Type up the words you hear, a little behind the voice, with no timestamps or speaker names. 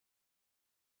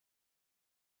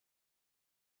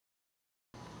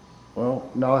Well,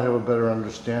 now I have a better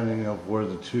understanding of where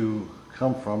the two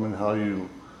come from and how you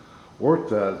work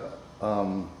that.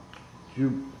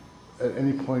 You, at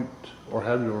any point, or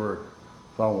have you ever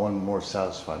found one more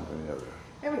satisfying than the other?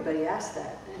 Everybody asks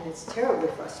that, and it's terribly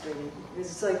frustrating.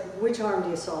 It's like, which arm do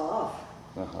you saw off?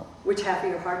 Which half of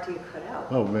your heart do you cut out?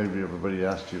 Well, maybe everybody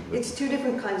asked you. But it's two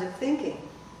different kinds of thinking,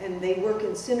 and they work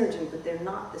in synergy, but they're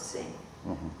not the same.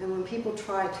 And when people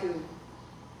try to,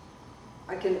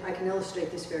 I can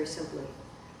illustrate this very simply.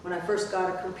 When I first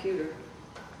got a computer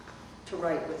to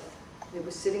write with, it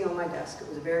was sitting on my desk. It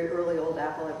was a very early old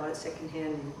Apple. I bought it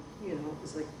secondhand, and, you know, it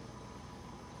was like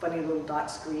funny little dot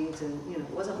screens, and, you know,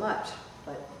 it wasn't much.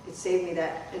 But it saved me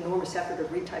that enormous effort of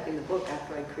retyping the book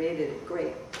after I created it.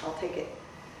 Great, I'll take it.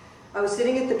 I was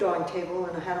sitting at the drawing table,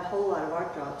 and I had a whole lot of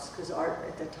art jobs, because art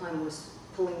at that time was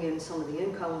pulling in some of the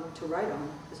income to write on,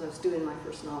 because I was doing my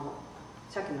first novel.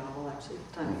 Second novel, actually.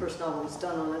 At the time, the first novel was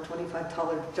done on a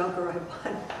 $25 junker I bought,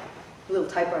 a little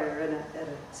typewriter at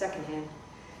a secondhand.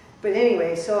 But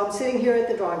anyway, so I'm sitting here at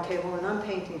the drawing table, and I'm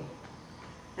painting.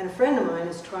 And a friend of mine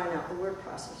is trying out the word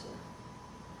processor.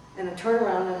 And I turn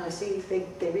around, and I see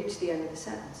they reach the end of the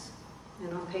sentence.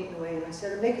 And I'm painting away, and I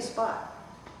said, make a spot.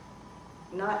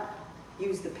 Not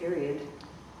use the period,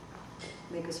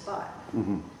 make a spot.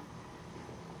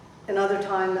 Another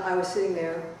time, I was sitting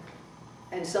there,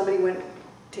 and somebody went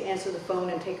to answer the phone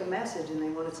and take a message, and they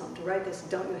wanted something to write. They said,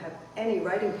 don't you have any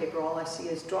writing paper? All I see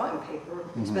is drawing paper,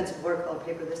 expensive watercolor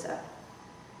paper, this, that.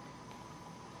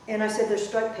 And I said, there's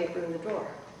striped paper in the drawer.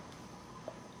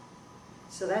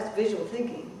 So that's visual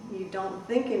thinking. You don't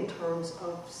think in terms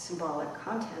of symbolic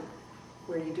content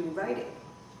where you do writing.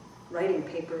 Writing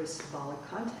paper is symbolic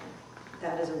content.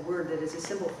 That is a word that is a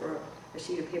symbol for a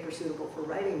sheet of paper suitable for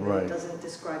writing, but it doesn't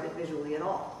describe it visually at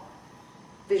all.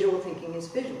 Visual thinking is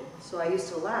visual. So I used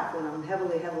to laugh when I'm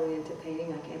heavily, heavily into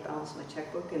painting. I can't balance my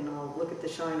checkbook, and I'll look at the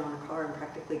shine on a car and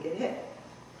practically get hit.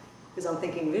 Because I'm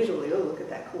thinking visually, oh, look at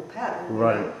that cool pattern.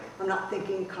 Right. I'm not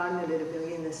thinking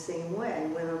cognitively in the same way.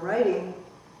 When I'm writing,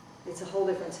 it's a whole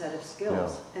different set of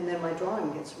skills. And then my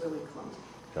drawing gets really clumsy.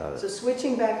 Got it. So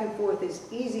switching back and forth is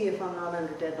easy if I'm not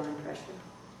under deadline pressure.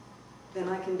 Then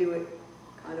I can do it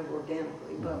kind of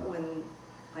organically. But when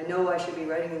I know I should be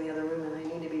writing in the other room and I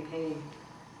need to be painting,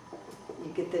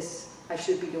 you get this, I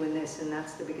should be doing this, and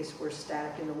that's the biggest worst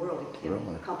static in the world. You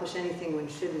can't accomplish anything when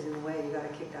should is in the way. You got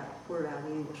to kick that word out of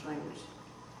the English language.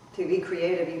 To be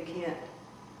creative, you can't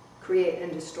create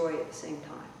and destroy at the same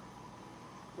time.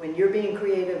 When you're being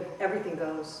creative, everything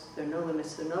goes. There are no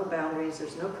limits, there are no boundaries,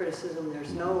 there's no criticism,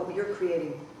 there's no, you're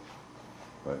creating.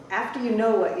 After you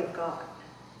know what you've got,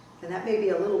 and that may be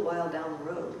a little while down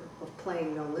the road of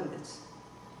playing no limits,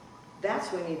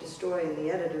 that's when you destroy, and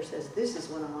the editor says, this is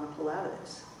what I want to pull out of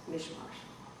this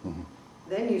mishmash.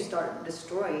 Then you start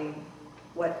destroying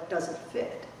what doesn't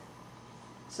fit.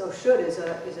 So should is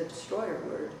a destroyer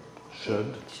word.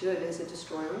 Should? Should is a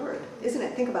destroyer word. Isn't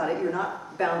it? Think about it. You're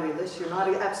not boundaryless. You're not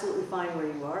absolutely fine where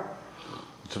you are.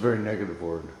 It's a very negative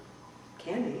word.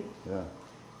 Can be. Yeah.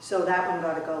 So that one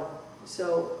got to go.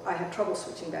 So I have trouble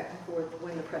switching back and forth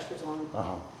when the pressure's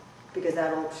on. Because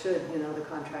that all should, you know, the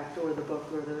contract or the book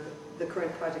or the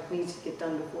current project needs to get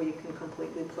done before you can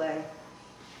completely play.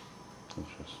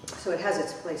 Interesting. So it has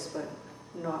its place, but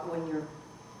not when you're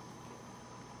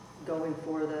going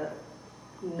for the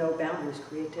no boundaries.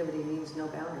 Creativity means no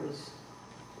boundaries.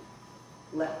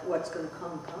 Let what's going to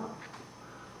come,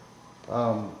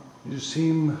 come. You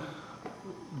seem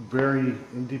very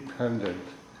independent,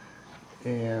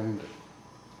 and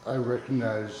I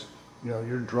recognize, you know,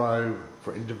 your drive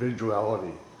for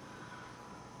individuality.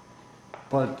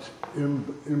 But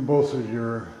in both of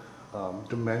your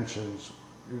dimensions,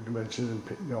 your dimension in,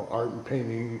 you know, art and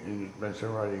painting, and your dimension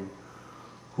in writing,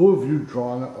 who have you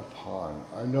drawn upon?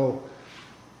 I know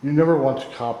you never want to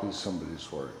copy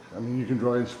somebody's work. I mean, you can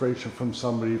draw inspiration from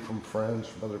somebody, from friends,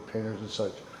 from other painters and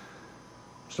such.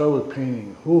 Start with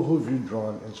painting. Who have you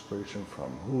drawn inspiration from?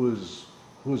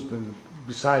 Who's been,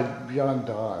 beyond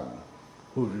Don,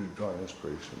 who have you drawn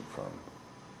inspiration from?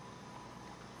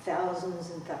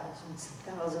 Thousands and thousands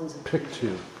and thousands of Pick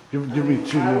two. Give me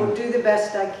two. I will do the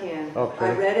best I can. Okay.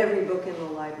 I read every book in the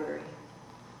library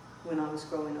when I was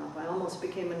growing up. I almost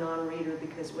became a non-reader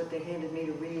because what they handed me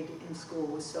to read in school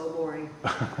was so boring.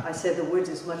 I said the woods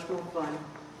is much more fun.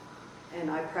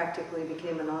 And I practically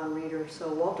became a non-reader.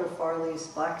 So Walter Farley's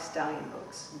Black Stallion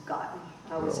books got me.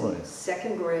 I was in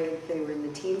second grade. They were in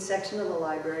the teen section of the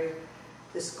library.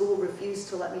 The school refused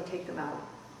to let me take them out.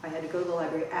 I had to go to the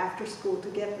library after school to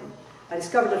get them. I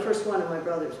discovered the first one in my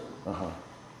brother's room.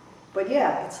 But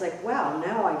yeah, it's like, wow,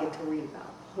 now I get to read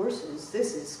about horses.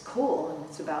 This is cool. And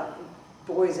it's about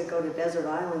boys that go to desert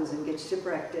islands and get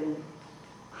shipwrecked and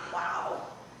wow,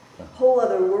 whole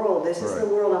other world. This is the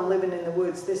world I'm living in the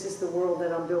woods. This is the world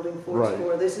that I'm building forts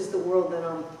for. This is the world that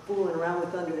I'm fooling around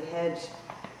with under the hedge.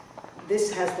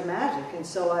 This has the magic. And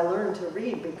so I learned to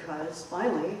read because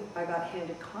finally I got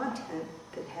handed content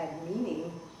that had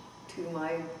meaning to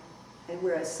my, and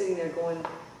where I was sitting there going,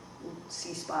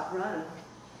 see Spot run,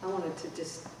 I wanted to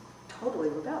just totally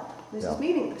rebel. This is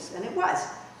meaningless. And it was.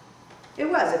 It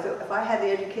was. If I had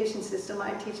the education system,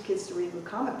 I'd teach kids to read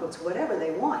comic books, whatever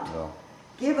they want.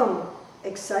 Give them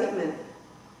excitement.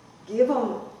 Give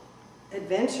them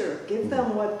adventure. Give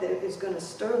them what is going to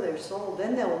stir their soul.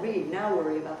 Then they'll read. Now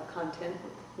worry about the content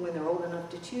when they're old enough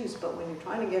to choose. But when you're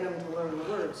trying to get them to learn the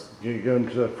words. You get them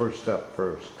to that first step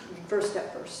first. First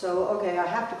step first. So, okay, I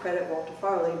have to credit Walter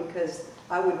Farley because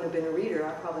I wouldn't have been a reader.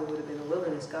 I probably would have been a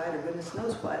wilderness guide or goodness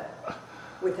knows what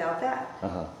without that.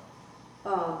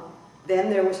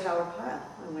 Then there was Howard Pyle.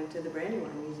 I went to the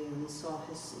Brandywine Museum and saw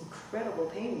his incredible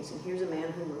paintings. And here's a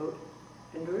man who wrote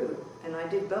and drew. And I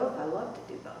did both. I loved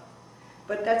to do both.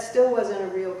 But that still wasn't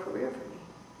a real career for me.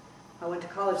 I went to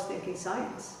college thinking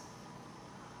science.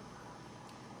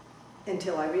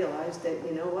 Until I realized that,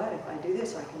 you know what, if I do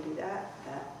this, I can do that.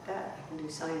 I can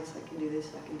do science, I can do this,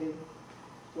 I can do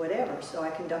whatever. So I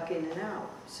can duck in and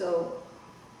out. So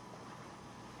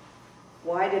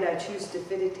why did I choose to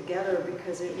fit it together?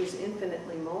 Because it was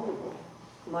infinitely moldable.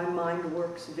 My mind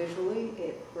works visually.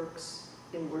 It works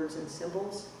in words and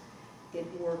symbols. It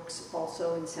works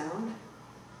also in sound.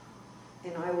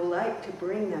 And I would like to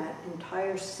bring that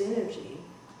entire synergy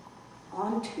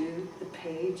onto the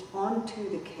page, onto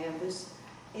the canvas,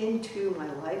 into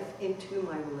my life, into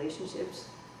my relationships.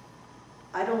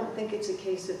 I don't think it's a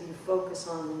case of you focus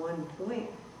on one point.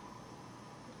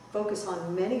 Focus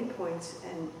on many points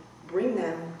and bring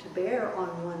them to bear on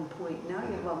one point. Now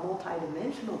you have a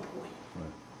multi-dimensional point.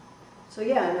 So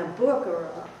yeah, in a book or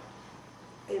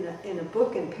in a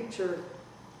book and picture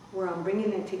where I'm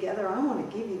bringing it together, I want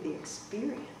to give you the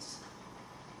experience.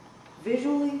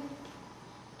 Visually,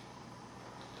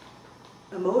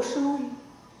 emotionally,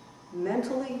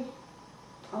 mentally,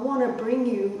 I want to bring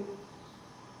you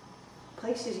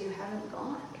places you haven't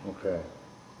gone. Okay.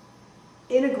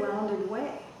 In a grounded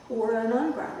way, or an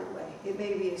ungrounded way. It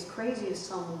may be as crazy as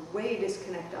some way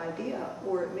disconnect idea,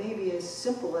 or it may be as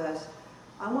simple as,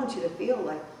 I want you to feel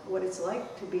like what it's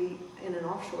like to be in an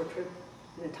offshore trip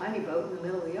in a tiny boat in the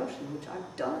middle of the ocean, which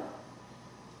I've done.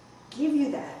 Give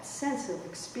you that sense of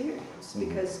experience,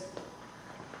 because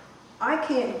I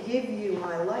can't give you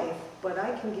my life, but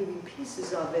I can give you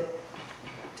pieces of it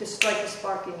to strike a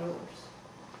spark in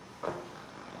yours.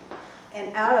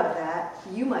 And out of that,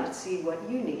 you might see what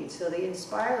you need. So the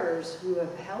inspirers who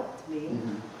have helped me,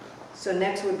 so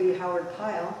next would be Howard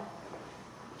Pyle.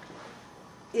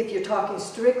 If you're talking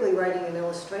strictly writing and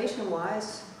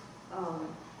illustration-wise,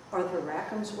 Arthur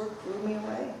Rackham's work blew me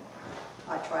away.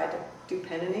 I tried to do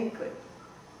pen and ink, but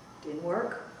didn't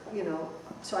work, you know.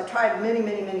 So I tried many,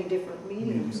 many, many different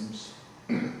mediums.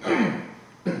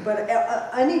 But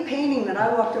any painting that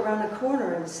I walked around a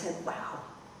corner and said, wow.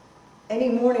 Any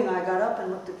morning I got up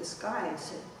and looked at the sky and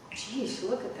said, geez,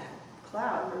 look at that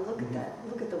cloud, or look at that,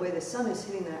 look at the way the sun is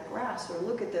hitting that grass, or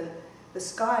look at the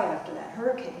sky after that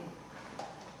hurricane.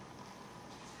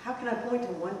 How can I point to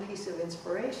one piece of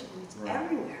inspiration? It's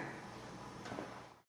everywhere.